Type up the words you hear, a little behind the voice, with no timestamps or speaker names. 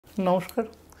নমস্কার,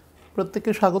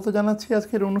 প্রত্যেককে স্বাগত জানাচ্ছি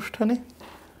আজকের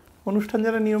অনুষ্ঠান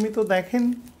যারা নিয়মিত দেখেন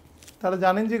তারা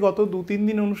জানেন যে গত 2-3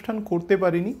 দিন অনুষ্ঠান করতে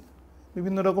পারিনি।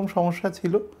 বিভিন্ন রকম সমস্যা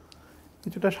ছিল,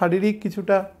 কিছুটা শারীরিক,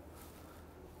 কিছুটা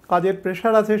কাজের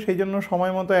প্রেশার আছে, সেই জন্য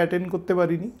সময় মতো অ্যাটেন্ড করতে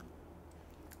পারিনি।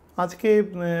 আজকে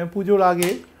পুজোর আগে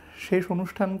শেষ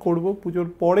অনুষ্ঠান করব, পুজোর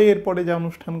পরে এরপরে যা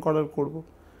অনুষ্ঠান করার করব।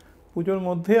 পুজোর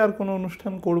মধ্যে আর কোনো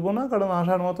অনুষ্ঠান করব না, কারণ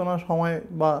আসার মতো না সময়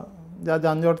বা যা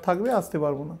যানজট থাকবে আসতে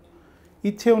পারবো না,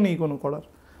 ইচ্ছেও নেই কোনো করার।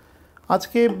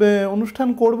 আজকে অনুষ্ঠান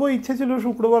করব, ইচ্ছে ছিল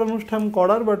শুক্রবার অনুষ্ঠান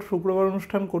করার, বাট শুক্রবার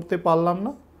অনুষ্ঠান করতে পারলাম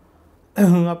না।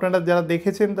 আপনারা যারা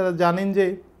দেখেছেন তারা জানেন যে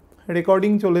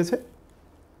রেকর্ডিং চলেছে,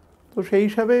 তো সেই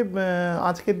হিসাবে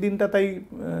আজকের দিনটা তাই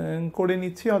করে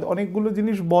নিচ্ছি। অনেকগুলো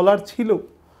জিনিস বলার ছিল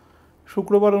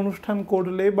শুক্রবার অনুষ্ঠান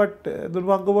করলে, বাট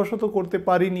দুর্ভাগ্যবশত করতে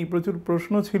পারিনি, প্রচুর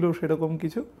প্রশ্ন ছিল সেরকম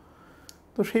কিছু।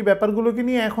 তো সেই ব্যাপারগুলোকে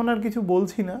নিয়ে এখন আর কিছু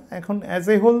বলছি না। এখন অ্যাজ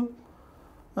এ হোল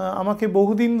আমাকে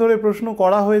বহুদিন ধরে প্রশ্ন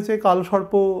করা হয়েছে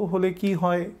কালসর্প হলে কি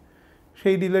হয়,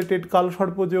 সেই রিলেটেড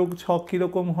কালসর্প যোগ ছক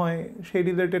কীরকম হয় সেই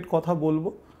রিলেটেড কথা বলবো।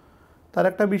 তার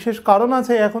একটা বিশেষ কারণ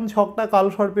আছে, এখন ছকটা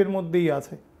কালসর্পের মধ্যেই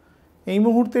আছে। এই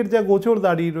মুহূর্তের যা গোচর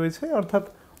দাঁড়িয়ে রয়েছে, অর্থাৎ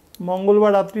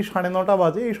মঙ্গলবার রাত্রি 9:30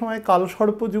 বাজে, এই সময়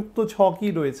কালসর্পযুক্ত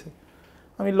ছকই রয়েছে।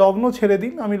 আমি লগ্ন ছেড়ে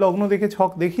দিন, আমি লগ্ন দেখে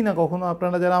ছক দেখি না কখনো,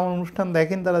 আপনারা যারা আমার অনুষ্ঠান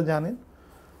দেখেন তারা জানেন।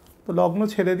 তো লগ্ন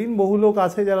ছেড়ে দিন, বহু লোক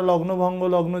আছে যারা লগ্নভঙ্গ,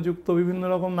 লগ্নযুক্ত বিভিন্ন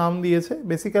রকম নাম দিয়েছে।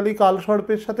 বেসিক্যালি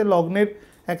কালসর্পের সাথে লগ্নের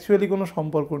অ্যাকচুয়ালি কোনো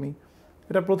সম্পর্ক নেই,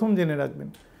 এটা প্রথম জেনে রাখবেন।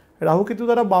 রাহুকেতু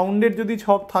দ্বারা বাউন্ডেড যদি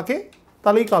ছক থাকে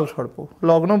তাহলেই কালসর্প,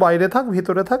 লগ্ন বাইরে থাক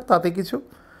ভিতরে থাক তাতে কিছু।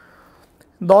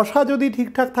 দশা যদি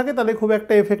ঠিকঠাক থাকে তাহলে খুব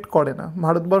একটা এফেক্ট করে না।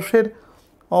 ভারতবর্ষের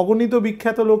অগণিত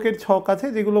বিখ্যাত লোকের ছক আছে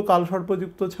যেগুলো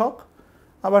কালসর্পযুক্ত ছক,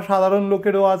 আবার সাধারণ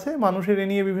লোকেরও আছে, মানুষের এ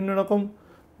নিয়ে বিভিন্ন রকম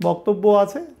বক্তব্য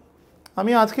আছে।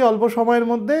 আমি আজকে অল্প সময়ের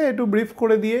মধ্যে একটু ব্রিফ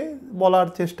করে দিয়ে বলার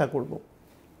চেষ্টা করব।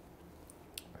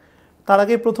 তার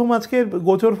আগে প্রথম আজকের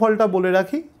গোচর ফলটা বলে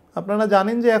রাখি। আপনারা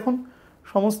জানেন যে এখন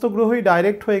সমস্ত গ্রহই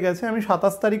ডাইরেক্ট হয়ে গেছে। আমি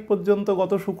 27 তারিখ পর্যন্ত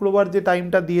গত শুক্রবার যে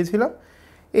টাইমটা দিয়েছিলাম,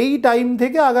 এই টাইম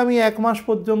থেকে আগামী 1 মাস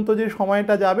পর্যন্ত যে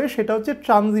সময়টা যাবে সেটা হচ্ছে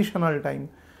ট্রানজিশনাল টাইম,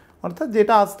 অর্থাৎ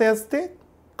যেটা আস্তে আস্তে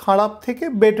খারাপ থেকে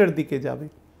বেটার দিকে যাবে।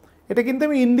 এটা কিন্তু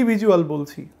আমি ইন্ডিভিজুয়াল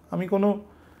বলছি, আমি কোনো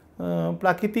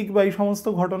প্রাকৃতিক বা এই সমস্ত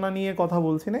ঘটনা নিয়ে কথা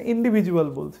বলছি না, ইন্ডিভিজুয়াল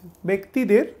বলছি।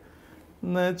 ব্যক্তিদের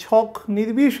ছক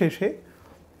নির্বিশেষে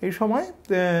এই সময়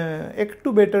একটু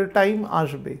বেটার টাইম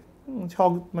আসবে।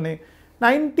 ছক মানে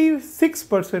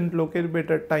 96% লোকের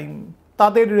বেটার টাইম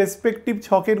তাদের রেসপেক্টিভ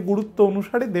ছকের গুরুত্ব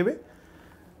অনুসারে দেবে।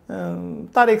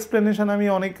 তার এক্সপ্লেনেশন আমি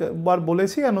অনেকবার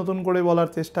বলেছি আর নতুন করে বলার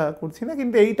চেষ্টা করছি না,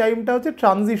 কিন্তু এই টাইমটা হচ্ছে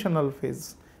ট্রানজিশনাল ফেজ,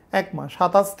 1 মাস,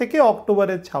 27 থেকে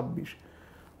অক্টোবরের 26।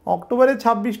 অক্টোবরের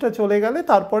 26টা চলে গেলে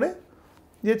তারপরে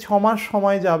যে 6 মাস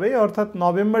সময় যাবে, অর্থাৎ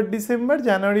নভেম্বর, ডিসেম্বর,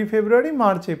 জানুয়ারি, ফেব্রুয়ারি,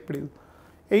 মার্চ, এপ্রিল,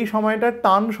 এই সময়টা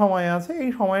টান সময় আছে, এই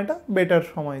সময়টা বেটার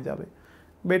সময় যাবে।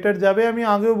 বেটার যাবে আমি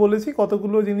আগেও বলেছি,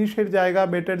 কতগুলো জিনিসের জায়গা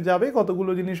বেটার যাবে,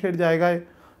 কতগুলো জিনিসের জায়গায়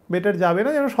বেটার যাবে না,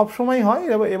 যেন সবসময় হয়,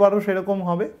 এবারও সেরকম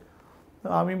হবে।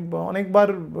 আমি অনেকবার,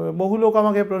 বহু লোক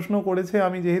আমাকে প্রশ্ন করেছে,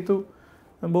 আমি যেহেতু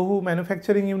বহু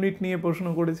ম্যানুফ্যাকচারিং ইউনিট নিয়ে প্রশ্ন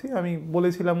করেছি, আমি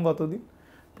বলেছিলাম গতদিন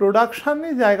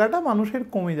প্রোডাকশানের জায়গাটা মানুষের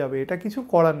কমে যাবে, এটা কিছু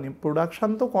করার নেই।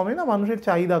 প্রোডাকশান তো কমে না, মানুষের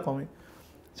চাহিদা কমে।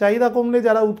 চাহিদা কমলে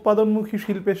যারা উৎপাদনমুখী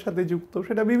শিল্পের সাথে যুক্ত,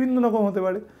 সেটা বিভিন্ন রকম হতে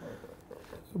পারে,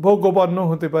 ভোগ্যপণ্য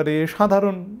হতে পারে,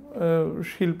 সাধারণ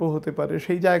শিল্প হতে পারে,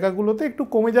 সেই জায়গাগুলোতে একটু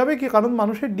কমে যাবে, কি কারণ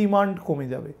মানুষের ডিমান্ড কমে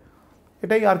যাবে,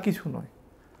 এটাই, আর কিছু নয়,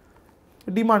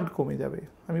 ডিমান্ড কমে যাবে।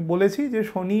 আমি বলেছি যে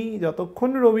শনি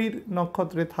যতক্ষণ রবির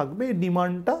নক্ষত্রে থাকবে,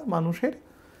 ডিমান্ডটা মানুষের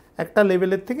একটা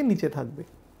লেভেলের থেকে নিচে থাকবে।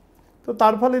 তো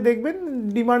তার ফলে দেখবেন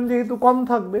ডিমান্ড যেহেতু কম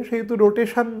থাকবে সেহেতু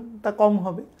রোটেশনটা কম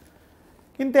হবে।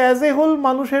 কিন্তু অ্যাজ এ হোল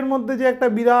মানুষের মধ্যে যে একটা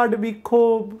বিরাট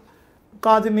বিক্ষোভ,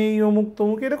 কাজ নেই, অমুক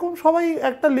তমুক, এরকম সবাই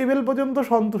একটা লেভেল পর্যন্ত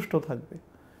সন্তুষ্ট থাকবে।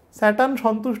 স্যাটার্ন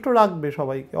সন্তুষ্ট রাখবে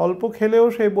সবাইকে, অল্প খেলেও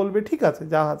সে বলবে ঠিক আছে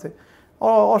যা আছে,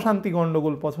 অশান্তি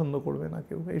গণ্ডগোল পছন্দ করবে না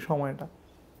কেউ এই সময়টা।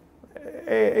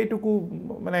 এইটুকু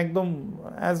মানে একদম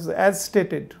অ্যাজ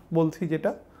স্টেটেড বলছি,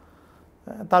 যেটা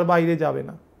তার বাইরে যাবে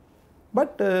না।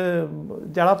 বাট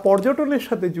যারা পর্যটনের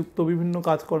সাথে যুক্ত, বিভিন্ন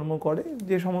কাজকর্ম করে,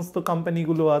 যে সমস্ত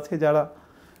কোম্পানিগুলো আছে যারা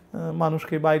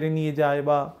মানুষকে বাইরে নিয়ে যায়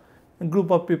বা গ্রুপ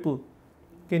অফ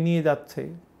পিপলকে নিয়ে যাচ্ছে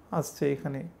আসছে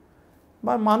এখানে,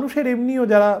 বা মানুষের এমনিও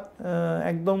যারা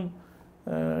একদম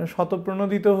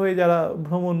শতপ্রণোদিত হয়ে যারা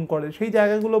ভ্রমণ করে, সেই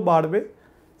জায়গাগুলো বাড়বে।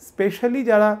 স্পেশালি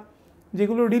যারা,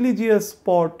 যেগুলো রিলিজিয়াস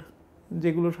স্পট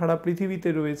যেগুলো সারা পৃথিবীতে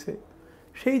রয়েছে,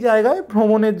 সেই জায়গায়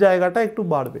ভ্রমণের জায়গাটা একটু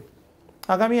বাড়বে।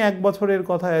 আগামী 1 বছরের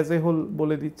কথা অ্যাজ এ হোল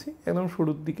বলে দিচ্ছি, একদম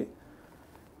শুরুর দিকে।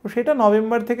 তো সেটা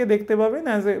নভেম্বর থেকে দেখতে পাবেন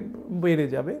অ্যাজ এ বেড়ে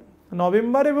যাবে।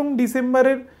 নভেম্বর এবং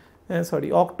ডিসেম্বরের সরি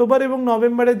অক্টোবর এবং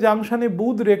নভেম্বরের জাংশনে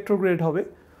বুধ রেট্রোগ্রেড হবে।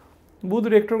 বুধ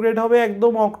রেট্রোগ্রেড হবে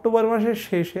একদম অক্টোবর মাসের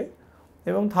শেষে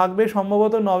এবং থাকবে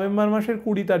সম্ভবত নভেম্বর মাসের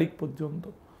 20 তারিখ পর্যন্ত,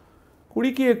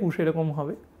 20 কি 21 এরকম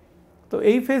হবে। তো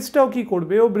এই ফেজটাও কি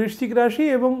করবে, ও বৃশ্চিক রাশি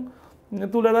এবং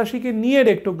তুলা রাশিকে নিয়ে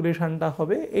রেট্রোগ্রেশনটা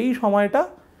হবে। এই সময়টা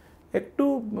একটু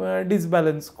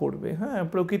ডিসব্যালেন্স করবে, হ্যাঁ,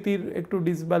 প্রকৃতির একটু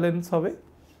ডিসব্যালেন্স হবে,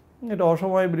 এটা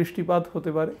অসময়ে বৃষ্টিপাত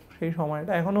হতে পারে। সেই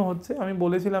সময়টা এখনও হচ্ছে, আমি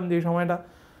বলেছিলাম যে এই সময়টা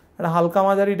একটা হালকা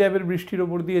মাঝারি টাইপের বৃষ্টির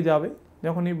ওপর দিয়ে যাবে।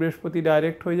 যখনই বৃহস্পতি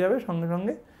ডাইরেক্ট হয়ে যাবে সঙ্গে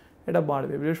সঙ্গে এটা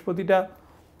বাড়বে। বৃহস্পতিটা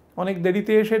অনেক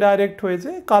দেরিতে এসে ডাইরেক্ট হয়েছে,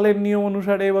 কালের নিয়ম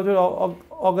অনুসারে এবছর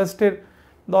অগাস্টের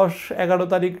 10-11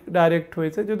 তারিখ ডাইরেক্ট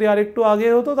হয়েছে। যদি আরেকটু আগে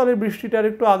হতো তাহলে বৃষ্টিটা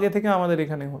আরেকটু আগে থেকে আমাদের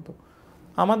এখানে হতো।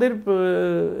 আমাদের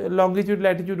লঙ্গিটিউড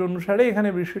ল্যাটিটিউড অনুসারে এখানে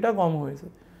বৃষ্টিটা কম হয়েছে,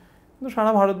 কিন্তু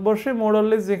সারা ভারতবর্ষে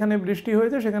মোরলেস যেখানে বৃষ্টি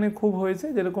হয়েছে সেখানে খুব হয়েছে,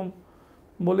 যেরকম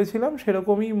বলেছিলাম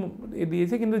সেরকমই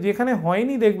দিয়েছে। কিন্তু যেখানে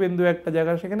হয়নি দেখবেন দু একটা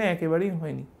জায়গা, সেখানে একেবারেই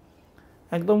হয়নি,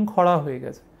 একদম খরা হয়ে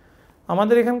গেছে।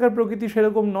 আমাদের এখানকার প্রকৃতি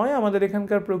সেরকম নয়। আমাদের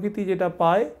এখানকার প্রকৃতি যেটা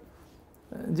পায়,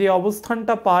 যে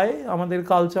অবস্থানটা পায়, আমাদের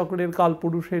কালচক্রের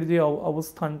কালপুরুষের যে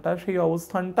অবস্থানটা, সেই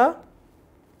অবস্থানটা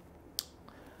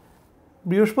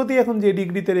বৃহস্পতি এখন যে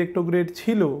ডিগ্রিতে রেট্রোগ্রেড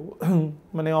ছিল,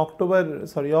 মানে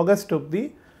অগাস্ট অবধি,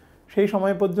 সেই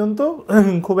সময় পর্যন্ত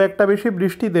খুব একটা বেশি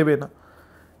বৃষ্টি দেবে না।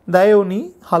 দেয়ও নি,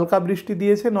 হালকা বৃষ্টি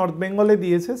দিয়েছে, নর্থ বেঙ্গলে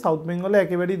দিয়েছে, সাউথ বেঙ্গলে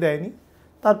একেবারেই দেয়নি।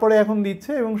 তারপরে এখন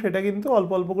দিচ্ছে এবং সেটা কিন্তু অল্প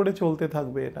অল্প করে চলতে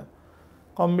থাকবে, এটা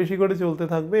কম বেশি করে চলতে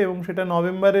থাকবে এবং সেটা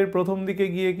নভেম্বরের প্রথম দিকে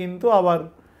গিয়ে কিন্তু আবার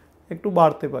একটু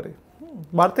বাড়তে পারে।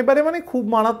 বাড়তে পারে মানে খুব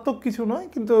মারাত্মক কিছু নয়,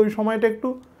 কিন্তু ওই সময়টা একটু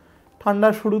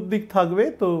ঠান্ডার শুরুর দিক থাকবে,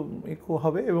 তো একটু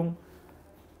হবে। এবং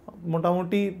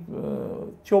মোটামুটি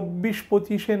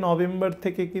 24-25 নভেম্বর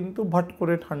থেকে কিন্তু ভট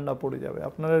করে ঠান্ডা পড়ে যাবে,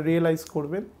 আপনারা রিয়েলাইজ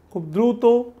করবেন, খুব দ্রুত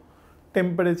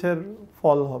টেম্পারেচার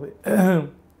ফল হবে।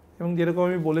 এবং যেরকম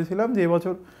আমি বলেছিলাম যে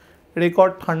এবছর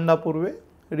রেকর্ড ঠান্ডা পড়বে,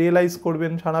 রিয়েলাইজ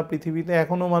করবেন সারা পৃথিবীতে।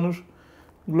 এখনও মানুষ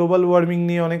গ্লোবাল ওয়ার্মিং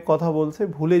নিয়ে অনেক কথা বলছে,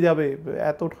 ভুলে যাবে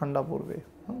এত ঠান্ডা পড়বে,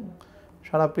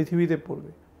 সারা পৃথিবীতে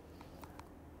পড়বে।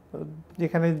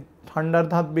 যেখানে ঠান্ডার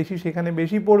ধাত বেশি সেখানে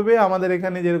বেশি পড়বে, আমাদের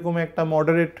এখানে যেরকম একটা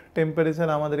মডারেট টেম্পারেচার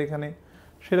আমাদের এখানে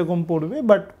সেরকম পড়বে,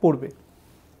 বাট পড়বে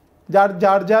যার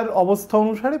যার যার অবস্থা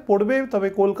অনুসারে পড়বে। তবে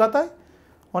কলকাতায়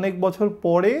অনেক বছর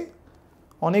পরে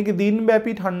অনেক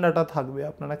দিনব্যাপী ঠান্ডাটা থাকবে,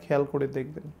 আপনারা খেয়াল করে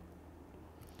দেখবেন।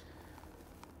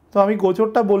 তো আমি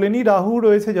গোচরটা বলে নিই। রাহু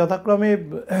রয়েছে যথাক্রমে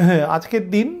আজকের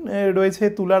দিন রয়েছে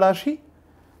তুলা রাশি,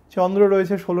 চন্দ্র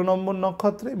রয়েছে 16 নম্বর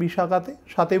নক্ষত্রে বিশাখাতে,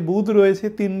 সাথে বুধ রয়েছে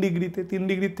 3 ডিগ্রিতে, 3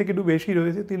 ডিগ্রির থেকে একটু বেশি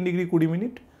রয়েছে, 3 ডিগ্রি 20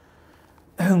 মিনিট।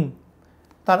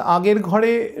 তার আগের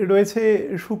ঘরে রয়েছে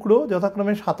শুক্র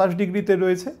যথাক্রমে 27 ডিগ্রিতে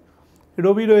রয়েছে,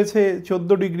 রবি রয়েছে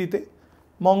 14 ডিগ্রিতে,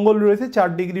 মঙ্গল রয়েছে 4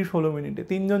 ডিগ্রি 16 মিনিটে।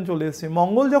 3 জন চলে এসেছে।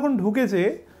 মঙ্গল যখন ঢুকেছে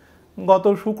গত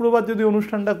শুক্রবার, যদি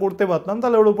অনুষ্ঠানটা করতে পারতাম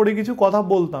তাহলে ওর ওপরে কিছু কথা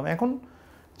বলতাম। এখন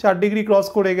 4 ডিগ্রি ক্রস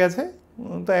করে গেছে,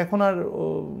 তো এখন আর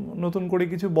নতুন করে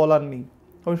কিছু বলার নেই।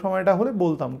 ওই সময়টা হলে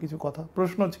বলতাম কিছু কথা,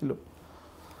 প্রশ্ন ছিল।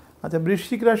 আচ্ছা,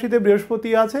 বৃশ্চিক রাশিতে বৃহস্পতি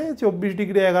আছে 24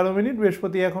 ডিগ্রি 11 মিনিট।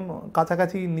 বৃহস্পতি এখন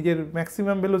কাছাকাছি নিজের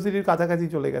ম্যাক্সিমাম ভেলোসিটির কাছাকাছি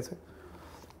চলে গেছে।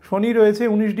 শনি রয়েছে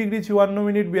 19 ডিগ্রি 54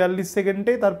 মিনিট 42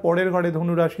 সেকেন্ডে, তার পরের ঘরে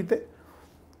ধনু রাশিতে।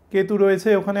 কেতু রয়েছে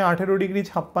ওখানে 18 ডিগ্রি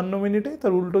 56 মিনিটে,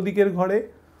 তার উল্টো দিকের ঘরে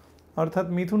অর্থাৎ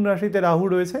মিথুন রাশিতে রাহু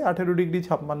রয়েছে 18 ডিগ্রি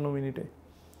 56 মিনিটে।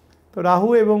 তো রাহু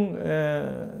এবং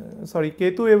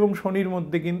কেতু এবং শনির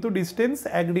মধ্যে কিন্তু ডিস্টেন্স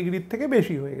 1 ডিগ্রির থেকে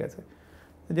বেশি হয়ে গেছে,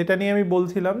 যেটা নিয়ে আমি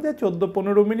বলছিলাম যে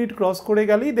 14-15 মিনিট ক্রস করে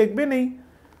গেলেই দেখবেন এই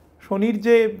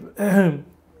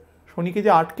শনিকে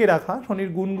যে আটকে রাখা, শনির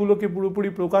গুণগুলোকে পুরোপুরি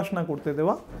প্রকাশ না করতে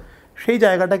দেওয়া, সেই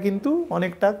জায়গাটা কিন্তু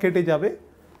অনেকটা কেটে যাবে।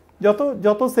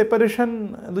 যত সেপারেশন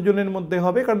দুজনের মধ্যে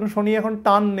হবে, কারণ শনি এখন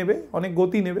টান নেবে, অনেক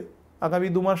গতি নেবে, আগামী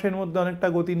 2 মাসের মধ্যে অনেকটা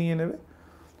গতি নিয়ে নেবে,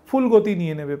 ফুল গতি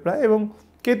নিয়ে নেবে প্রায়, এবং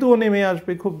কেতুও নেমে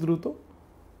আসবে খুব দ্রুত।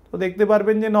 তো দেখতে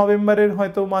পারবেন যে নভেম্বরের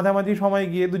হয়তো মাঝামাঝি সময়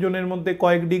গিয়ে দুজনের মধ্যে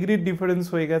কয়েক ডিগ্রির ডিফারেন্স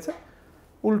হয়ে গেছে।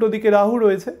 উল্টো দিকে রাহু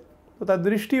রয়েছে, তো তার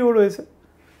দৃষ্টিও রয়েছে,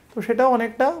 তো সেটাও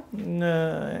অনেকটা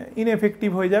ইনএফেক্টিভ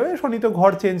হয়ে যাবে। শনি তো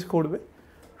ঘর চেঞ্জ করবে,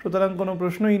 সুতরাং কোনো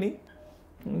প্রশ্নই নেই,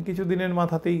 কিছু দিনের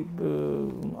মাথাতেই,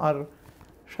 আর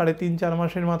 3.5-4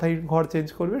 মাসের মাথায় ঘর চেঞ্জ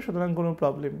করবে, সুতরাং কোনো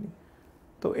প্রবলেম নেই।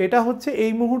 তো এটা হচ্ছে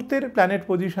এই মুহূর্তের প্ল্যানেট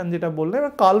পজিশন যেটা বললে।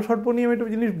 এবার কাল সর্প নিয়ে আমি একটা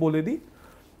জিনিস বলে দিই।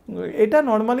 এটা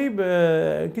নর্মালি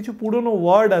কিছু পুরনো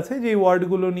ওয়ার্ড আছে, যে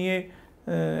ওয়ার্ডগুলো নিয়ে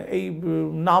এই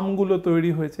নামগুলো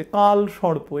তৈরি হয়েছে। কাল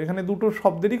সর্প, এখানে দুটো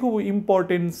শব্দেরই খুব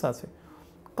ইম্পর্টেন্স আছে।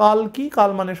 কাল কি?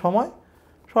 কাল মানে সময়,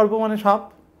 সর্প মানে সাপ।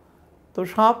 তো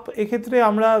সাপ এক্ষেত্রে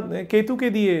আমরা কেতুকে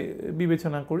দিয়ে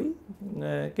বিবেচনা করি।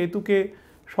 কেতুকে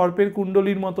সর্পের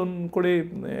কুণ্ডলীর মতন করে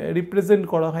রিপ্রেজেন্ট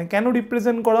করা হয়। কেন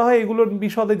রিপ্রেজেন্ট করা হয় এগুলোর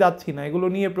বিশদে যাচ্ছি না, এগুলো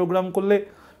নিয়ে প্রোগ্রাম করলে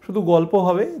শুধু গল্প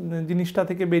হবে, জিনিসটা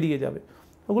থেকে বেরিয়ে যাবে।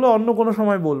 ওগুলো অন্য কোনো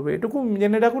সময় বলবো। এটুকু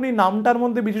জেনে রাখুন এই নামটার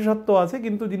মধ্যে বিশেষত্ব আছে,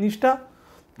 কিন্তু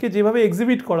জিনিসটাকে যেভাবে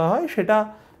এক্সিবিট করা হয় সেটা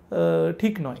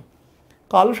ঠিক নয়।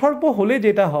 কালসর্প হলে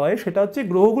যেটা হয় সেটা হচ্ছে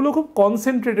গ্রহগুলো খুব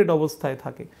কনসেন্ট্রেটেড অবস্থায়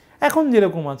থাকে। এখন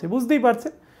যেরকম আছে বুঝতেই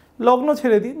পারছেন, লগ্ন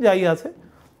ছেড়ে দিন যাই আছে,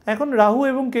 এখন রাহু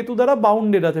এবং কেতু দ্বারা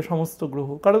বাউন্ডেড আছে সমস্ত গ্রহ।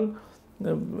 কারণ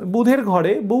বুধের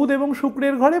ঘরে, বুধ এবং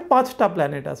শুক্রের ঘরে 5টা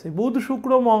প্ল্যানেট আছে। বুধ,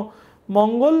 শুক্র,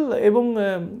 মঙ্গল এবং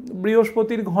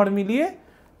বৃহস্পতির ঘর মিলিয়ে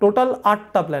টোটাল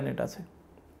 8টা প্ল্যানেট আছে।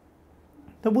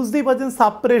 তো বুঝতেই পারছেন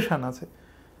সাপ্রেশন আছে।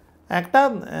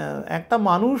 একটা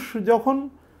মানুষ যখন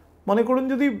মনে করুন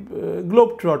যদি গ্লোব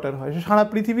ট্রটার হয়, সে সারা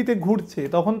পৃথিবীতে ঘুরছে,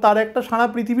 তখন তার একটা সারা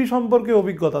পৃথিবী সম্পর্কে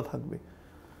অভিজ্ঞতা থাকবে,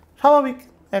 স্বাভাবিক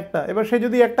একটা। এবার সে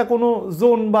যদি একটা কোনো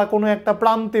জোন বা কোনো একটা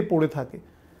প্রান্তে পড়ে থাকে,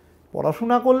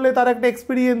 পড়াশোনা করলে তার একটা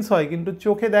এক্সপিরিয়েন্স হয়, কিন্তু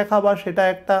চোখে দেখা বা সেটা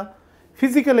একটা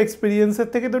ফিজিক্যাল এক্সপিরিয়েন্সের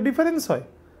থেকে তো ডিফারেন্স হয়।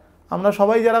 আমরা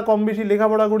সবাই যারা কম বেশি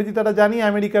লেখাপড়া করেছি তারা জানি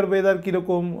আমেরিকার ওয়েদার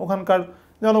কীরকম, ওখানকার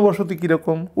জনবসতি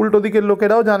কীরকম, উল্টো দিকের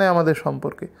লোকেরাও জানে আমাদের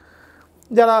সম্পর্কে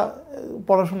যারা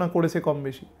পড়াশোনা করেছে কম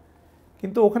বেশি।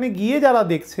 কিন্তু ওখানে গিয়ে যারা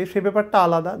দেখছে সে ব্যাপারটা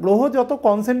আলাদা। গ্রহ যত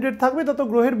কনসেন্ট্রেট থাকবে তত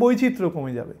গ্রহের বৈচিত্র্য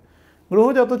কমে যাবে, গ্রহ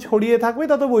যত ছড়িয়ে থাকবে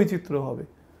তত বৈচিত্র্য হবে।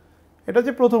 এটা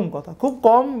হচ্ছে প্রথম কথা। খুব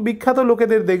কম বিখ্যাত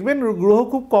লোকেদের দেখবেন গ্রহ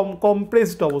খুব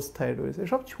কমপ্রেসড অবস্থায় রয়েছে,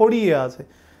 সব ছড়িয়ে আছে,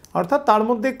 অর্থাৎ তার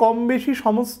মধ্যে কম বেশি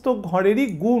সমস্ত ঘরেরই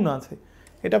গুণ আছে।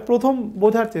 এটা প্রথম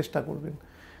বোঝার চেষ্টা করবেন।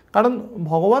 কারণ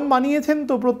ভগবান বানিয়েছেন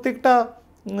তো প্রত্যেকটা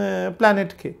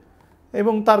প্ল্যানেটকে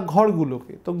এবং তার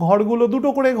ঘরগুলোকে, তো ঘরগুলো দুটো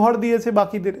করে ঘর দিয়েছে,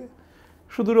 বাকিদের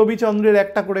শুধু রবিচন্দ্রের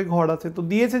একটা করে ঘর আছে। তো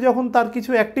দিয়েছে যখন তার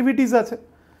কিছু অ্যাক্টিভিটিস আছে,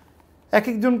 এক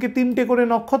একজনকে 3টে করে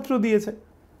নক্ষত্র দিয়েছে,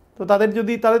 তো তাদের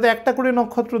তো একটা করে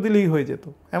নক্ষত্র দিলেই হয়ে যেত,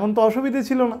 এমন তো অসুবিধে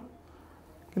ছিল না।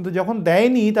 কিন্তু যখন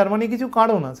দেয়নি তার মানে কিছু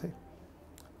কারণ আছে,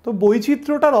 তো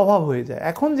বৈচিত্র্যটার অভাব হয়ে যায়।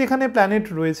 এখন যেখানে প্ল্যানেট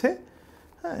রয়েছে,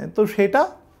 হ্যাঁ, তো সেটা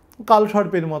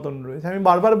কালসর্পের মতন রয়েছে। আমি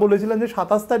বারবার বলেছিলাম যে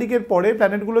 27 তারিখের পরে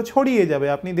প্ল্যানেটগুলো ছড়িয়ে যাবে।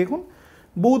 আপনি দেখুন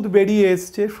বুধ বেরিয়ে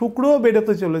এসছে, শুক্রও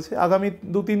বেরোতে চলেছে, আগামী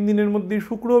 2-3 দিনের মধ্যেই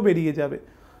শুক্রও বেরিয়ে যাবে।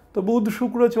 তো বুধ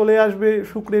শুক্র চলে আসবে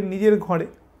শুক্রের নিজের ঘরে।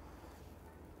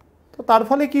 তো তার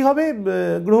ফলে কি হবে,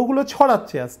 গ্রহগুলো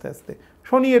ছড়াচ্ছে আস্তে আস্তে।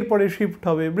 শনি এর পরে শিফট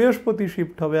হবে, বৃহস্পতি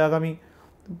শিফট হবে আগামী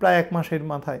প্রায় 1 মাসের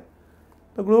মাথায়।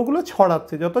 তো গ্রহগুলো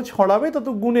ছড়াচ্ছে, যত ছড়াবে তত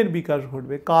গুণের বিকাশ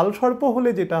ঘটবে। কালসর্প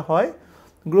হলে যেটা হয়,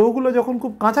 গ্রহগুলো যখন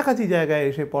খুব কাছাকাছি জায়গায়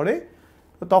এসে পড়ে,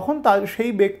 তখন তার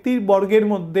সেই ব্যক্তির বর্গের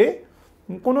মধ্যে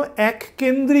কোনো এক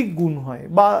কেন্দ্রিক গুণ হয়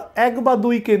বা 1 বা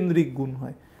 2 কেন্দ্রিক গুণ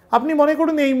হয়। আপনি মনে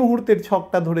করুন এই মুহূর্তের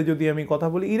ছকটা ধরে যদি আমি কথা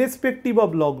বলি, ইরেসপেক্টিভ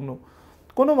অব লগ্ন,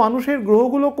 কোনো মানুষের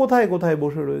গ্রহগুলো কোথায় কোথায়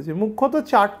বসে রয়েছে, মুখ্যত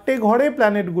 4টে ঘরে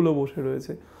প্ল্যানেটগুলো বসে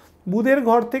রয়েছে, বুধের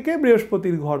ঘর থেকে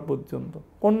বৃহস্পতির ঘর পর্যন্ত,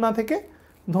 কন্যা থেকে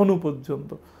ধনু পর্যন্ত।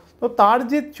 তো তার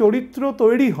যে চরিত্র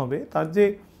তৈরি হবে, তার যে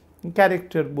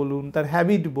ক্যারেক্টার বলুন, তার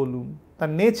হ্যাবিট বলুন, তার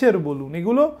নেচার বলুন,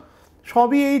 এগুলো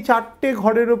সবই এই 4টে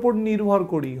ঘরের ওপর নির্ভর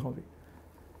করেই হবে।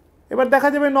 এবার দেখা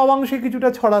যাবে নবাংশে কিছুটা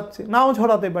ছড়াচ্ছে, নাও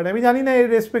ছড়াতে পারে, আমি জানি না এর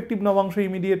রেসপেক্টিভ নবাংশ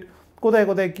ইমিডিয়েট কোথায়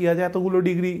কোথায় কী আছে, এতগুলো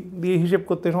ডিগ্রি দিয়ে হিসেব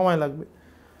করতে সময় লাগবে।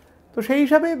 তো সেই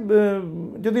হিসাবে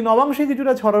যদি নবাংশে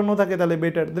কিছুটা ছড়ানো থাকে তাহলে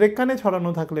বেটার, দ্রেকখানে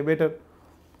ছড়ানো থাকলে বেটার।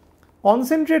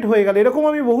 কনসেন্ট্রেট হয়ে গেলে, এরকম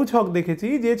আমি বহু ছক দেখেছি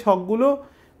যে ছকগুলো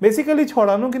বেসিক্যালি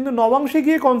ছড়ানো কিন্তু নবাংশে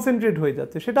গিয়ে কনসেন্ট্রেট হয়ে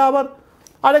যাচ্ছে, সেটা আবার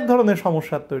আরেক ধরনের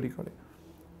সমস্যার তৈরি করে।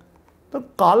 তো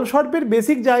কালসর্পের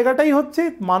বেসিক জায়গাটাই হচ্ছে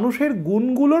মানুষের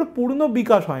গুণগুলোর পূর্ণ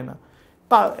বিকাশ হয় না,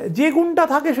 তা যে গুণটা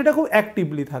থাকে সেটা খুব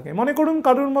অ্যাক্টিভলি থাকে। মনে করুন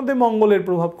কারোর মধ্যে মঙ্গলের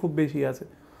প্রভাব খুব বেশি আছে,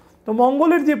 তো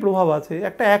মঙ্গলের যে প্রভাব আছে,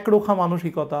 একটা একরোখা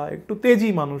মানসিকতা, একটু তেজি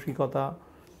মানসিকতা,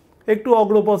 একটু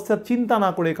অগ্রপশ্চাৎ চিন্তা না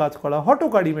করে কাজ করা,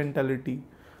 হটকারী মেন্টালিটি,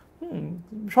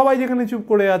 সবাই যেখানে চুপ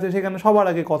করে আছে সেখানে সবার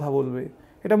আগে কথা বলবে,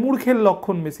 এটা মূর্খের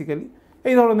লক্ষণ বেসিক্যালি,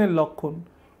 এই ধরনের লক্ষণ।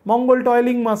 মঙ্গল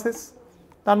টয়েলিং মাসেস,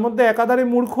 তার মধ্যে একাধারে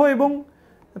মূর্খ এবং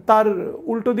তার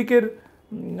উল্টো দিকের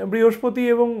বৃহস্পতি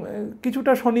এবং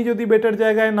কিছুটা শনি যদি বেটার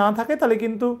জায়গায় না থাকে, তাহলে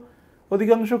কিন্তু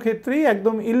অধিকাংশ ক্ষেত্রেই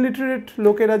একদম ইলিটারেট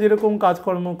লোকেরা যেরকম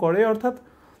কাজকর্ম করে, অর্থাৎ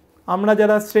আমরা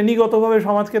যারা শ্রেণীগতভাবে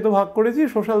সমাজকে তো ভাগ করেছি,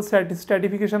 সোশ্যাল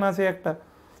স্ট্র্যাটিফিকেশন আছে একটা,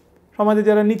 সমাজে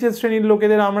যারা নিচের শ্রেণীর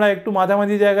লোকেদের আমরা একটু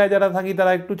মাঝামাঝি জায়গায় যারা থাকি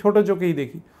তারা একটু ছোট চোখেই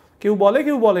দেখি, কেউ বলে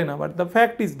কেউ বলে না, but the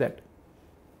fact is that.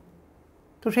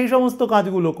 তো সেই সমস্ত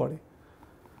কাজগুলো করে,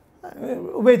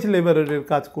 ওয়েজ লেবারের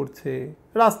কাজ করছে,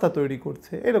 রাস্তা তৈরি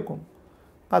করছে, এরকম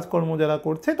কাজকর্ম যারা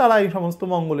করছে তারা এই সমস্ত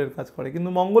মঙ্গলের কাজ করে। কিন্তু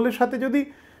মঙ্গলের সাথে যদি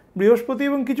বৃহস্পতি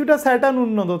এবং কিছুটা স্যাটার্ন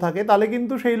উন্নত থাকে, তাহলে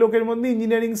কিন্তু সেই লোকের মধ্যে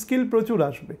ইঞ্জিনিয়ারিং স্কিল প্রচুর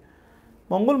আসবে।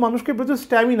 মঙ্গল মানুষকে প্রচুর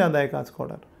স্ট্যামিনা দেয় কাজ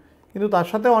করার, কিন্তু তার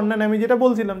সাথে অন্যান্য, আমি যেটা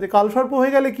বলছিলাম যে কালসর্প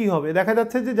হয়ে গেলে কি হবে, দেখা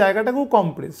যাচ্ছে যে জায়গাটা খুব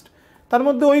কমপ্রেসড, তার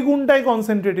মধ্যে ওই গুণটাই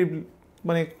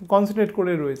কনসেন্ট্রেট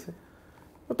করে রয়েছে।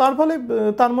 তো তার ফলে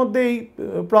তার মধ্যে এই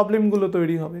প্রবলেমগুলো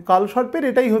তৈরি হবে। কালসর্পের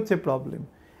এটাই হচ্ছে প্রবলেম,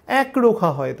 একরোখা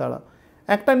হয় তারা,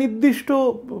 একটা নির্দিষ্ট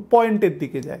পয়েন্টের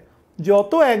দিকে যায়।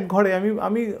 যত এক ঘরে আমি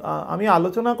আমি আমি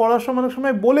আলোচনা করার সময় অনেক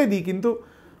সময় বলে দিই, কিন্তু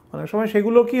অনেক সময়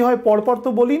সেগুলো কি হয় পরপর তো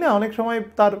বলি না, অনেক সময়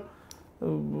তার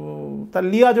তার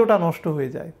লিয়াজোটা নষ্ট হয়ে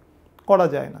যায়, করা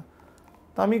যায় না।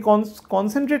 তো আমি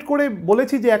কনসেন্ট্রেট করে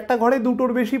বলেছি যে একটা ঘরে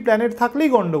দুটোর বেশি প্ল্যানেট থাকলেই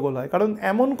গন্ডগোল হয়, কারণ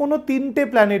এমন কোনো তিনটে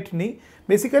প্ল্যানেট নেই,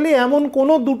 বেসিক্যালি এমন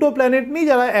কোনো দুটো প্ল্যানেট নেই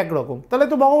যারা একরকম, তাহলে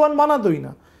তো ভগবান বানাতোই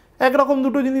না, একরকম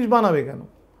দুটো জিনিস বানাবে কেন?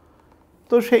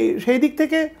 তো সেই দিক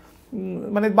থেকে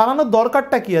মানে বানানোর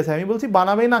দরকারটা কী আছে? আমি বলছি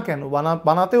বানাবে না কেন,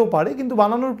 বানাতেও পারে, কিন্তু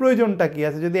বানানোর প্রয়োজনটা কী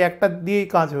আছে যদি একটা দিয়েই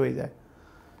কাজ হয়ে যায়?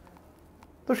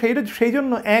 তো সেই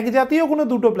জন্য এক জাতীয় কোনো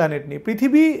দুটো প্ল্যানেট নেই।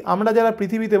 পৃথিবী, আমরা যারা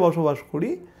পৃথিবীতে বসবাস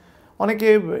করি, অনেকে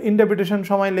ইন্টারপ্রিটেশন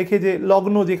সময় লেখে যে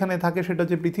লগ্ন যেখানে থাকে সেটা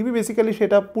হচ্ছে পৃথিবী, বেসিক্যালি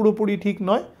সেটা পুরোপুরি ঠিক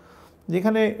নয়।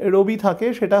 যেখানে রবি থাকে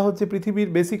সেটা হচ্ছে পৃথিবীর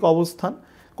বেসিক অবস্থান।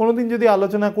 কোনোদিন যদি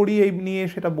আলোচনা করি এই নিয়ে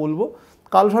সেটা বলবো।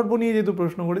 কালসর্প নিয়ে যেহেতু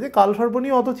প্রশ্ন করেছে, কালসর্প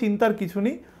নিয়ে অত চিন্তার কিছু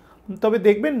নেই, তবে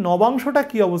দেখবেন নবাংশটা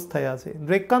কী অবস্থায় আছে।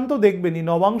 রেক্কান্ত দেখবেনই,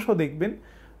 নবাংশ দেখবেন।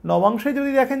 নবাংশে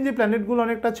যদি দেখেন যে প্ল্যানেটগুলো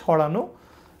অনেকটা ছড়ানো,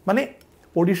 মানে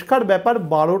পরিষ্কার ব্যাপার,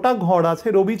 12টা ঘর আছে,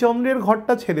 রবিচন্দ্রের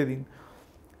ঘরটা ছেড়ে দিন,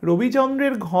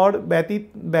 রবিচন্দ্রের ঘর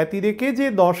ব্যতি রেখে যে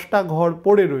 10টা ঘর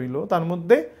পড়ে রইল, তার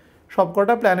মধ্যে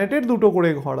সবকটা প্ল্যানেটের দুটো করে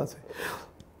ঘর আছে।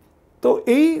 তো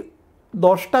এই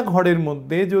 10টা ঘরের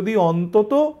মধ্যে যদি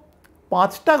অন্তত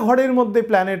 5টা ঘরের মধ্যে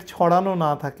প্ল্যানেট ছড়ানো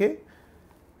না থাকে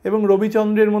এবং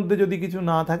রবিচন্দ্রের মধ্যে যদি কিছু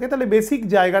না থাকে, তাহলে বেসিক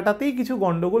জায়গাটাতেই কিছু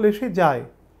গণ্ডগোল এসে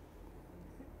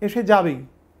যাবেই।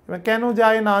 এবার কেন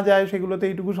যায় না যায় সেগুলোতে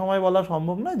এইটুকু সময় বলা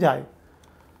সম্ভব না, যায়।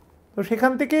 তো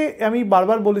সেখান থেকে আমি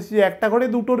বারবার বলেছি যে একটা ঘরে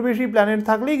দুটোর বেশি প্ল্যানেট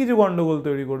থাকলেই কিছু গণ্ডগোল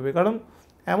তৈরি করবে, কারণ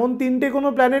এমন তিনটে কোনো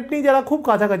প্ল্যানেট নেই যারা খুব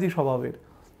কাছাকাছি স্বভাবের।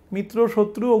 মিত্র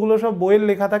শত্রু ওগুলো সব বইয়ের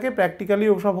লেখা থাকে, প্র্যাকটিক্যালি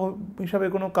ওসব হিসাবে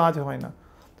কোনো কাজ হয় না।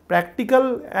 প্র্যাকটিক্যাল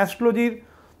অ্যাস্ট্রোলজির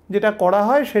যেটা করা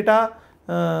হয় সেটা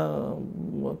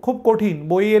খুব কঠিন,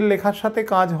 বইয়ের লেখার সাথে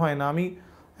কাজ হয় না। আমি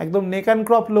একদম নেক অ্যান্ড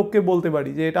ক্রপ লোককে বলতে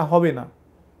পারি যে এটা হবে না,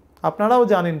 আপনারাও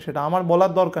জানেন সেটা, আমার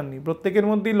বলার দরকার নেই। প্রত্যেকের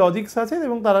মধ্যেই লজিক্স আছে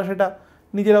এবং তারা সেটা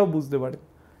নিজেরাও বুঝতে পারে।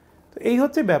 তো এই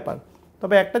হচ্ছে ব্যাপার।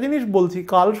 তবে একটা জিনিস বলছি,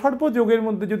 কালসর্প যোগের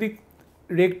মধ্যে যদি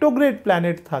রেক্টোগ্রেড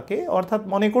প্ল্যানেট থাকে, অর্থাৎ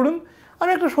মনে করুন,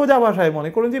 আমি একটা সোজা ভাষায় মনে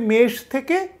করুন যে মেষ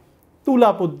থেকে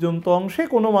তুলা পর্যন্ত অংশে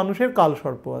কোনো মানুষের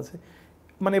কালসর্প আছে,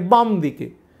 মানে বাম দিকে,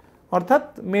 অর্থাৎ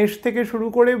মেষ থেকে শুরু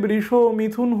করে বৃষ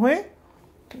মিথুন হয়ে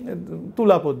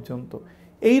তুলা পর্যন্ত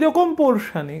এই রকম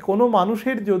পোর্শনে কোনো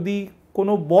মানুষের যদি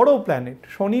কোনো বড় প্ল্যানেট,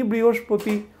 শনি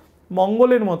বৃহস্পতি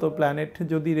মঙ্গলের মতো প্ল্যানেট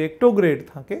যদি রেক্টোগ্রেড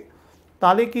থাকে,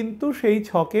 তাহলে কিন্তু সেই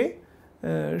ছকে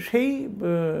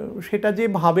সেটা যে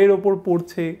ভাবের ওপর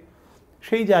পড়ছে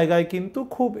সেই জায়গায় কিন্তু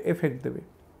খুব এফেক্ট দেবে,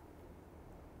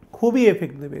 খুবই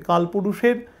এফেক্ট দেবে।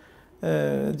 কালপুরুষের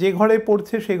যে ঘরে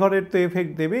পড়ছে সে ঘরের তো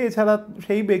এফেক্ট দেবে, এছাড়া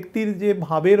সেই ব্যক্তির যে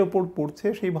ভাবের ওপর পড়ছে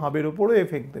সেই ভাবের ওপরও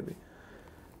এফেক্ট দেবে।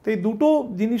 তো এই দুটো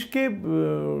জিনিসকে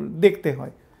দেখতে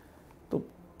হয়। তো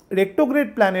রেক্টোগ্রেড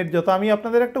প্ল্যানেট যত, আমি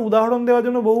আপনাদের একটা উদাহরণ দেওয়ার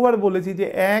জন্য বহুবার বলেছি যে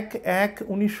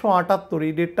 1/1/1978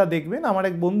 এই ডেটটা দেখবেন, আমার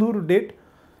এক বন্ধুর ডেট।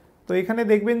 তো এখানে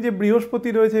দেখবেন যে বৃহস্পতি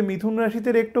রয়েছে মিথুন রাশিতে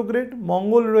রেক্টোগ্রেড,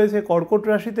 মঙ্গল রয়েছে কর্কট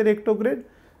রাশিতে রেক্টোগ্রেড,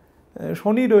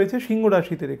 শনি রয়েছে সিংহ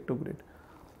রাশিতে রেক্টোগ্রেড।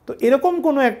 তো এরকম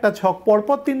কোনো একটা ছক,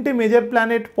 পরপর তিনটে মেজর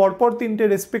প্ল্যানেট পরপর তিনটে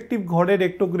রেসপেক্টিভ ঘরে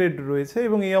রেক্টোগ্রেড রয়েছে,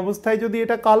 এবং এই অবস্থায় যদি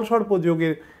এটা কালসর্প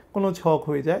যোগের কোনো ছক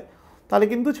হয়ে যায়, তাহলে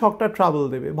কিন্তু ছকটা ট্রাবল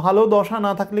দেবে। ভালো দশা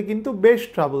না থাকলে কিন্তু বেশ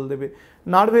ট্রাবল দেবে,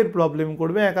 নার্ভের প্রবলেম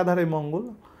করবে। একাধারে মঙ্গল,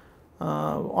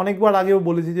 অনেকবার আগেও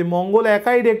বলেছি যে মঙ্গল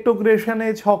একাই রেক্টোগ্রেশনে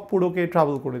ছক পুরোকে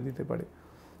ট্রাবল করে দিতে পারে।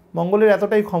 মঙ্গলের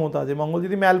এতটাই ক্ষমতা আছে, মঙ্গল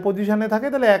যদি ম্যাল পজিশনে থাকে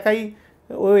তাহলে একাই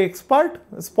ও এক্সপার্ট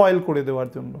স্পয়েল করে দেওয়ার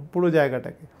জন্য পুরো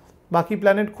জায়গাটাকে। বাকি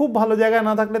প্ল্যানেট খুব ভালো জায়গায়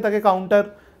না থাকলে তাকে কাউন্টার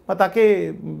বা তাকে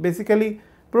বেসিক্যালি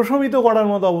প্রশমিত করার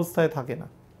মতো অবস্থায় থাকে না,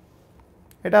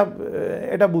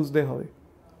 এটা বুঝতে হবে।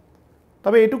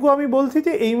 তবে এটুকু আমি বলছি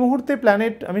যে এই মুহূর্তে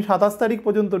প্ল্যানেট, আমি 27 তারিখ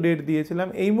পর্যন্ত ডেট দিয়েছিলাম,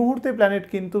 এই মুহূর্তে প্ল্যানেট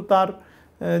কিন্তু তার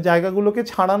জায়গাগুলোকে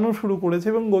ছাড়ানো শুরু করেছে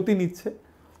এবং গতি নিচ্ছে।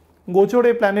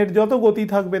 গোচরে প্ল্যানেট যত গতি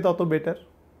থাকবে তত বেটার,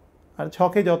 আর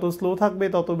ছকে যত স্লো থাকবে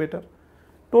তত বেটার।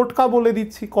 টোটকা বলে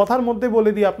দিচ্ছি, কথার মধ্যে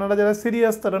বলে দিই, আপনারা যারা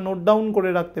সিরিয়াস তারা নোট ডাউন করে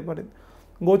রাখতে পারেন।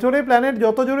 গোচরে প্ল্যানেট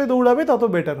যত জোরে দৌড়াবে তত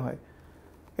বেটার হয়।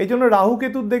 এই জন্য রাহু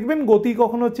কেতুর দেখবেন গতি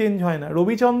কখনো চেঞ্জ হয় না।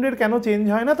 রবিচন্দ্রের কেন চেঞ্জ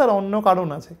হয় না, তার অন্য কারণ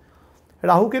আছে।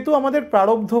 রাহু কেতু আমাদের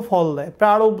প্রারব্ধ ফল দেয়,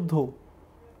 প্রারব্ধ,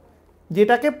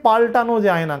 যেটাকে পাল্টানো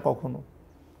যায় না কখনো।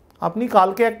 আপনি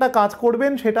কালকে একটা কাজ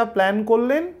করবেন, সেটা প্ল্যান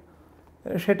করলেন,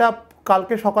 সেটা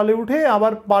কালকে সকালে উঠে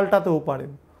আবার পাল্টাতেও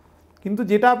পারেন, কিন্তু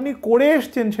যেটা আপনি করে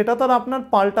এসছেন সেটা তো আর আপনার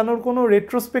পাল্টানোর কোনো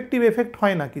রেট্রোস্পেক্টিভ এফেক্ট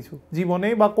হয় না কিছু জীবনে,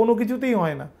 বা কোনো কিছুতেই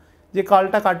হয় না যে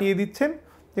কালটা কাটিয়ে দিচ্ছেন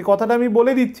যে কথাটা আমি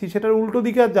বলে দিচ্ছি সেটার উল্টো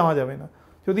দিকে আর যাওয়া যাবে না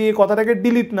যদি এই কথাটাকে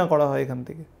ডিলিট না করা হয় এখান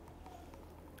থেকে।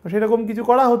 সেরকম কিছু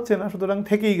করা হচ্ছে না, সুতরাং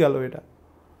থেকেই গেল এটা।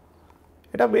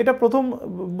 এটা এটা প্রথম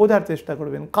বোঝার চেষ্টা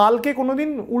করবেন। কালকে কোনোদিন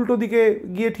উল্টো দিকে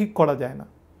গিয়ে ঠিক করা যায় না।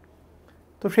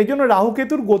 তো সেই জন্য রাহু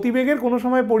কেতুর গতিবেগের কোনো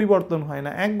সময় পরিবর্তন হয়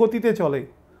না, এক গতিতে চলে।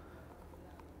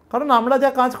 কারণ আমরা যা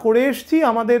কাজ করে এসছি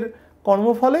আমাদের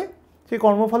কর্মফলে, সেই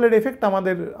কর্মফলের এফেক্ট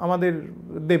আমাদের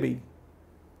দেবেই,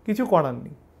 কিছু করার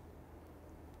নেই।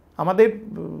 আমাদের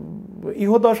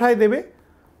ইহদশায় দেবে।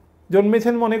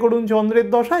 জন্মেছেন মনে করুন চন্দ্রের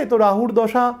দশায়, তো রাহুর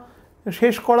দশা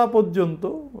শেষ করা পর্যন্ত,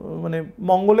 মানে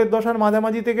মঙ্গলের দশার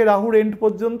মাঝামাঝি থেকে রাহুর এন্ড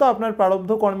পর্যন্ত আপনার প্রারব্ধ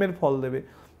কর্মের ফল দেবে।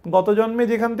 গত জন্মে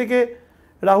যেখান থেকে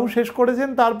রাহু শেষ করেছেন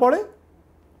তারপরে,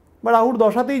 বা রাহুর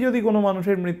দশাতেই যদি কোনো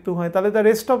মানুষের মৃত্যু হয় তাহলে তার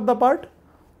রেস্ট অফ দ্য পার্ট,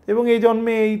 এবং এই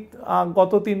জন্মে এই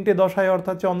গত 3টে দশায়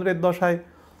অর্থাৎ চন্দ্রের দশায়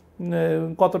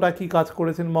কতটা কি কাজ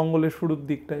করেছেন মঙ্গলের শুরুর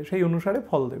দিকটায়, সেই অনুসারে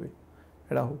ফল দেবে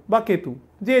রাহু বা কেতু,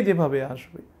 যে যেভাবে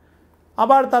আসবে।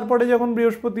 আবার তারপরে যখন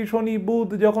বৃহস্পতি শনি বুধ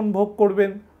যখন ভোগ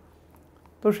করবেন,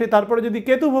 তো সে তারপরে যদি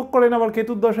কেতু ভোগ করেন আবার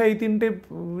কেতুর দশায় এই 3টে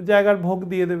জায়গার ভোগ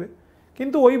দিয়ে দেবে।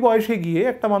 কিন্তু ওই বয়সে গিয়ে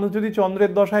একটা মানুষ যদি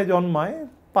চন্দ্রের দশায় জন্মায়,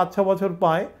 5-6 বছর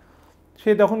পায়,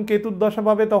 সে যখন কেতুর দশা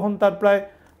পাবে তখন তার প্রায়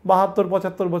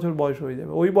 72-75 বছর বয়স হয়ে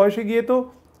যাবে। ওই বয়সে গিয়ে তো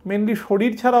মেনলি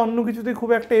শরীর ছাড়া অন্য কিছুতে খুব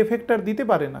একটা এফেক্ট আর দিতে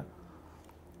পারে না,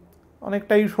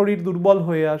 অনেকটাই শরীর দুর্বল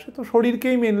হয়ে আসে, তো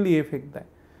শরীরকেই মেনলি এফেক্ট দেয়।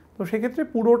 তো সেক্ষেত্রে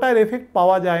পুরোটার এফেক্ট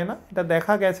পাওয়া যায় না, এটা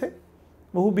দেখা গেছে।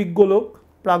 বহু বিজ্ঞ লোক,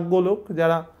 প্রাজ্ঞ লোক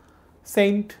যারা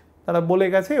সেন্ট, তারা বলে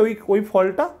গেছে ওই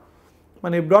ফলটা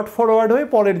মানে ব্রট ফরওয়ার্ড হয়ে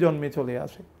পরের জন্মে চলে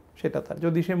আসে। সেটা তার,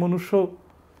 যদি সে মনুষ্য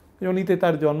যোনিতে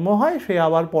তার জন্ম হয়, সে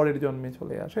আবার পরের জন্মে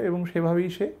চলে আসে এবং সেভাবেই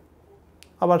সে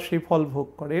আবার সেই ফল ভোগ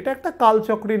করে। এটা একটা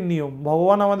কালচক্রের নিয়ম।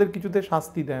 ভগবান আমাদের কিছুতে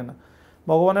শাস্তি দেয় না।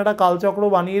 ভগবান একটা কালচক্র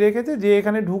বানিয়ে রেখেছে, যে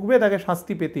এখানে ঢুকবে তাকে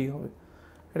শাস্তি পেতেই হবে,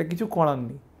 এটা কিছু করার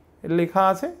নেই। এর লেখা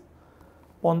আছে,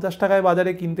 50 টাকায়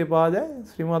বাজারে কিনতে পাওয়া যায়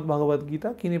শ্রীমদ্ ভাগবত গীতা,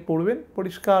 কিনে পড়বেন,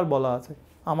 পরিষ্কার বলা আছে।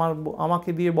 আমাকে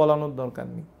দিয়ে বলানোর দরকার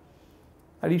নেই।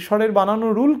 আর ঈশ্বরের বানানো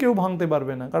রুল কেউ ভাঙতে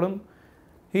পারবে না, কারণ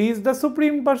he is the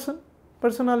supreme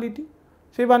personality.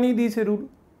 সে বানিয়ে দিয়েছে রুল,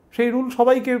 সেই রুল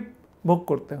সবাইকে ভোগ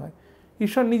করতে হয়।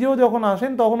 ঈশ্বর নিজেও যখন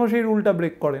আসেন তখনও সেই রুলটা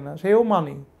ব্রেক করে না, সেও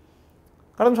মানেই,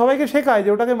 কারণ সবাইকে শেখায় যে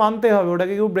ওটাকে মানতে হবে,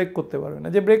 ওটাকে কেউ ব্রেক করতে পারবে না।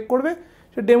 যে ব্রেক করবে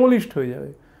সে ডেমোলিশড হয়ে যাবে।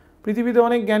 পৃথিবীতে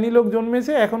অনেক জ্ঞানী লোক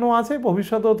জন্মেছে, এখনও আছে,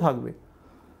 ভবিষ্যতেও থাকবে।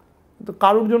 তো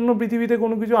কারোর জন্য পৃথিবীতে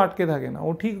কোনো কিছু আটকে থাকে না, ও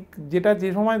ঠিক যেটা যে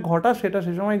সময় ঘটা সেটা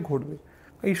সে সময় ঘটবে।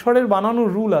 ঈশ্বরের বানানো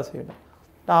রুল আছে,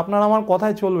 এটা আপনার আমার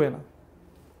কথায় চলবে না,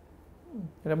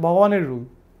 এটা ভগবানের রুল।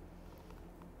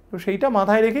 তো সেইটা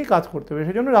মাথায় রেখেই কাজ করতে হবে।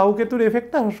 সেই জন্য রাহু কেতুর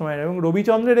এফেক্টটা সবসময়, এবং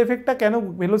রবিচন্দ্রের এফেক্টটা কেন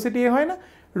ভেলোসিটি হয় না,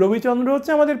 রবিচন্দ্র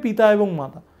হচ্ছে আমাদের পিতা এবং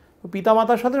মাতা। তো পিতা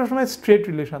মাতার সাথে সবসময় স্ট্রেট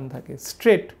রিলেশন থাকে,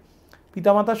 স্ট্রেট।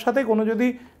 পিতামাতার সাথে কোনো যদি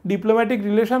ডিপ্লোম্যাটিক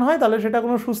রিলেশন হয় তাহলে সেটা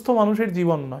কোনো সুস্থ মানুষের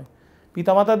জীবন নয়,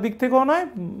 পিতামাতার দিক থেকেও নয়,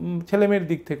 ছেলেমেয়ের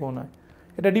দিক থেকেও নয়।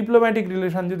 এটা ডিপ্লোম্যাটিক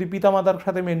রিলেশন যদি পিতামাতার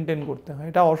সাথে মেনটেন করতে হয়,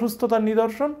 এটা অসুস্থতার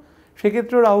নিদর্শন।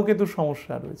 সেক্ষেত্রেও রাহুকেতুর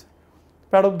সমস্যা রয়েছে,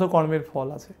 প্রারব্ধ কর্মের ফল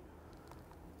আছে।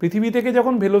 পৃথিবী থেকে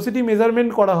যখন ভেলোসিটি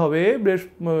মেজারমেন্ট করা হবে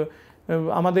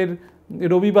আমাদের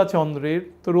রবি বা চন্দ্রের,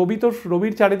 তো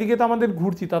রবির চারিদিকে তো আমাদের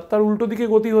ঘুরছি, তার উল্টো দিকে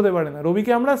গতি হতে পারে না।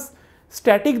 রবিকে আমরা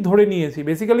স্ট্যাটিক ধরে নিয়েছি,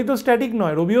 বেসিক্যালি তো স্ট্যাটিক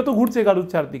নয়, রবিও তো ঘুরছে কারুর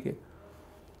চারদিকে,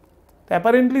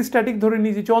 অ্যাপারেন্টলি স্ট্যাটিক ধরে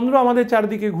নিয়েছি। চন্দ্র আমাদের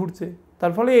চারদিকে ঘুরছে,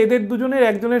 তার ফলে এদের দুজনের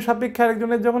একজনের সাপেক্ষে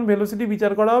আরেকজনের যখন ভেলোসিটি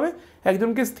বিচার করা হবে,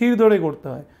 একজনকে স্থির ধরে করতে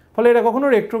হয়, ফলে এরা কখনো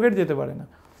রেট্রোগেট যেতে পারে না,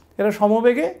 এরা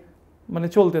সমবেগে মানে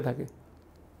চলতে থাকে।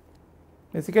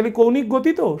 বেসিক্যালি কৌণিক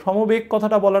গতি, তো সমবেগ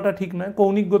কথাটা বলাটা ঠিক নয়,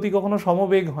 কৌণিক গতি কখনো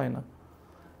সমবেগ হয় না,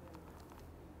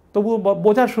 তবু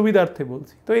বোঝার সুবিধার্থে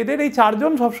বলছি। তো এদের এই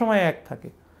চারজন সবসময় এক থাকে।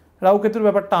 রাহুকেতুর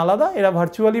ব্যাপারটা আলাদা, এরা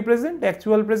ভার্চুয়ালি প্রেজেন্ট,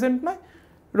 অ্যাকচুয়াল প্রেজেন্ট নয়।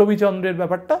 রবিচন্দ্রের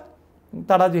ব্যাপারটা,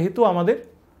 তারা যেহেতু আমাদের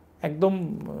একদম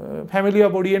ফ্যামিলি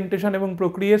অফ ওরিয়েন্টেশন এবং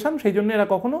প্রক্রিয়েশন, সেই জন্য এরা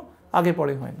কখনো আগে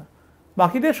পরে হয় না।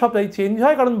 বাকিদের সবাই চেঞ্জ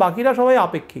হয়, কারণ বাকিরা সবাই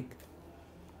আপেক্ষিক,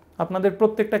 আপনাদের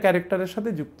প্রত্যেকটা ক্যারেক্টারের সাথে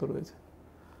যুক্ত রয়েছে।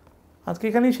 আজকে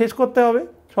এখানেই শেষ করতে হবে।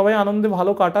 সবাই আনন্দে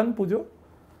ভালো কাটান পুজো,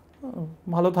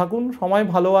 ভালো থাকুন। সময়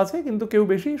ভালো আছে, কিন্তু কেউ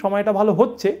বেশি সময়টা ভালো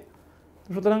হচ্ছে,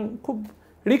 সুতরাং খুব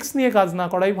রিস্ক নিয়ে কাজ না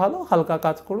করাই ভালো। হালকা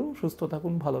কাজ করুন, সুস্থ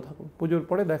থাকুন, ভালো থাকুন। পুজোর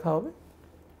পরে দেখা হবে।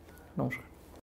 নমস্কার।